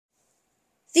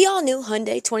The all-new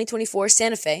Hyundai 2024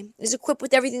 Santa Fe is equipped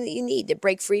with everything that you need to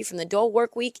break free from the dull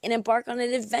work week and embark on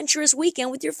an adventurous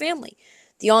weekend with your family.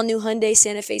 The all-new Hyundai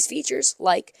Santa Fe's features,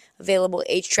 like available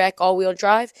H-Track all-wheel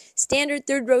drive, standard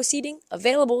third-row seating,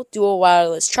 available dual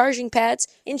wireless charging pads,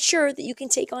 ensure that you can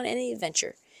take on any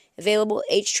adventure. Available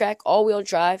H-Track all-wheel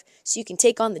drive so you can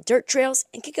take on the dirt trails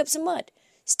and kick up some mud.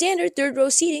 Standard third-row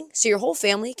seating so your whole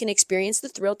family can experience the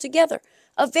thrill together.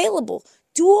 Available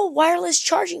dual wireless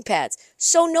charging pads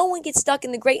so no one gets stuck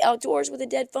in the great outdoors with a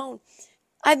dead phone.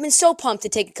 I've been so pumped to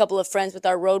take a couple of friends with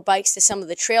our road bikes to some of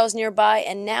the trails nearby,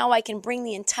 and now I can bring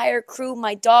the entire crew,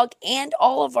 my dog, and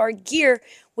all of our gear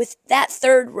with that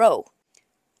third row.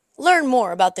 Learn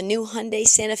more about the new Hyundai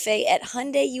Santa Fe at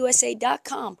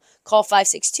HyundaiUSA.com. Call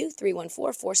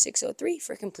 562-314-4603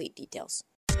 for complete details.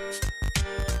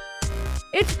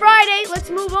 It's Friday. Let's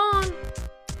move on.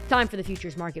 Time for the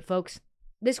futures market, folks.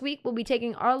 This week, we'll be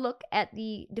taking our look at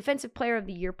the Defensive Player of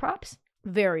the Year props.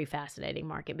 Very fascinating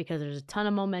market because there's a ton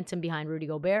of momentum behind Rudy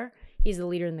Gobert. He's the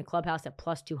leader in the clubhouse at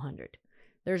plus 200.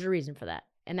 There's a reason for that.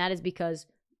 And that is because,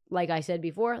 like I said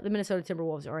before, the Minnesota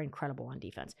Timberwolves are incredible on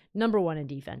defense. Number one in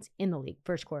defense in the league,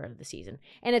 first quarter of the season.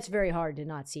 And it's very hard to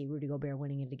not see Rudy Gobert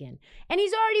winning it again. And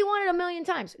he's already won it a million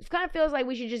times. It kind of feels like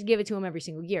we should just give it to him every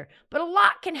single year. But a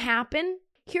lot can happen.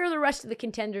 Here are the rest of the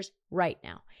contenders right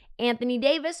now. Anthony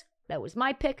Davis, that was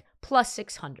my pick, plus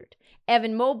 600.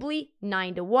 Evan Mobley,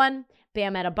 9-1.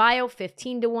 Bam Adebayo,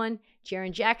 15-1.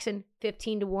 Jaren Jackson,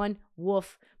 15-1.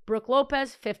 Woof. Brook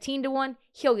Lopez, 15-1.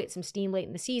 He'll get some steam late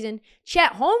in the season.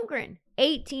 Chet Holmgren,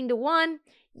 18-1.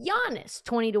 Giannis,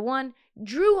 20-1.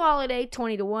 Drew Holiday,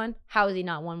 20-1. How has he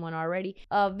not won one already?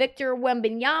 Victor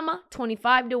Wembanyama,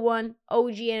 25-1.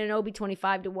 OG Anunoby,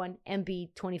 25-1. Embiid,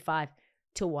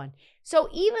 25-1. So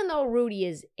even though Rudy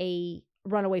is a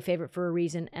runaway favorite for a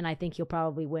reason, and I think he'll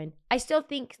probably win, I still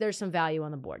think there's some value on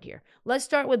the board here. Let's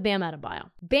start with Bam Adebayo.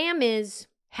 Bam is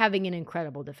having an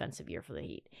incredible defensive year for the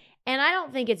Heat, and I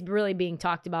don't think it's really being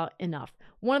talked about enough.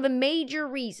 One of the major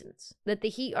reasons that the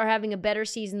Heat are having a better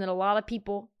season than a lot of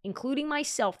people, including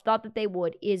myself, thought that they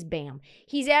would is Bam.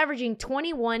 He's averaging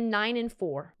 21, 9, and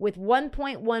 4 with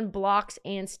 1.1 blocks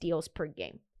and steals per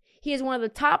game. He is one of the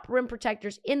top rim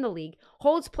protectors in the league,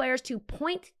 holds players to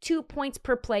 0.2 points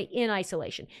per play in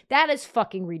isolation. That is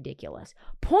fucking ridiculous.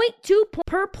 0.2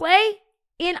 per play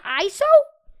in ISO?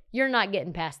 You're not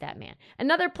getting past that, man.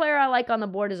 Another player I like on the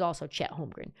board is also Chet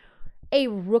Holmgren. A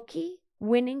rookie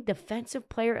winning Defensive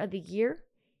Player of the Year?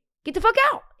 Get the fuck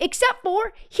out. Except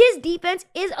for his defense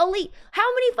is elite.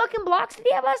 How many fucking blocks did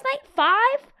he have last night? 5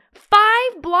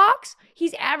 blocks?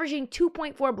 He's averaging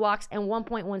 2.4 blocks and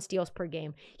 1.1 steals per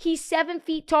game. He's 7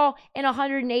 feet tall and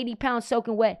 180 pounds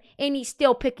soaking wet, and he's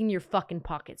still picking your fucking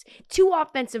pockets. 2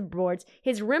 offensive boards.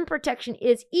 His rim protection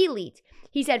is elite.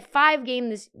 He's had 5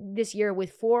 games this year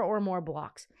with 4 or more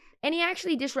blocks. And he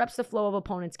actually disrupts the flow of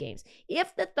opponents' games.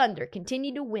 If the Thunder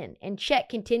continue to win and Chet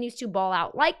continues to ball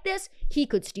out like this, he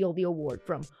could steal the award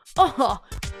from,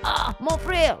 mon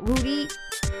frère, Rudy.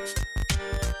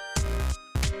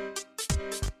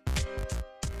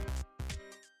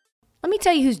 Let me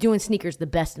tell you who's doing sneakers the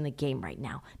best in the game right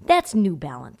now. That's New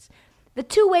Balance. The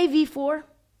two-way V4,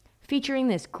 featuring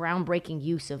this groundbreaking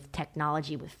use of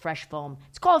technology with fresh foam.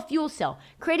 It's called Fuel Cell,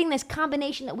 creating this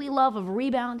combination that we love of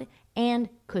rebound and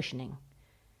cushioning.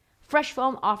 Fresh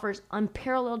foam offers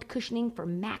unparalleled cushioning for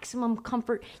maximum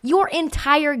comfort your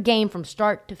entire game from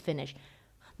start to finish.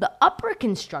 The upper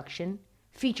construction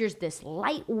features this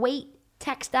lightweight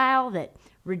textile that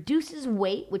reduces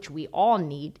weight, which we all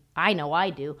need, I know I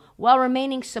do, while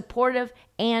remaining supportive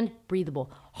and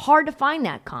breathable. Hard to find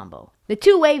that combo. The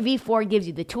two-way V4 gives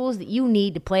you the tools that you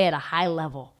need to play at a high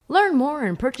level. Learn more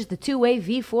and purchase the two-way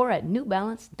V4 at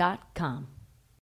newbalance.com.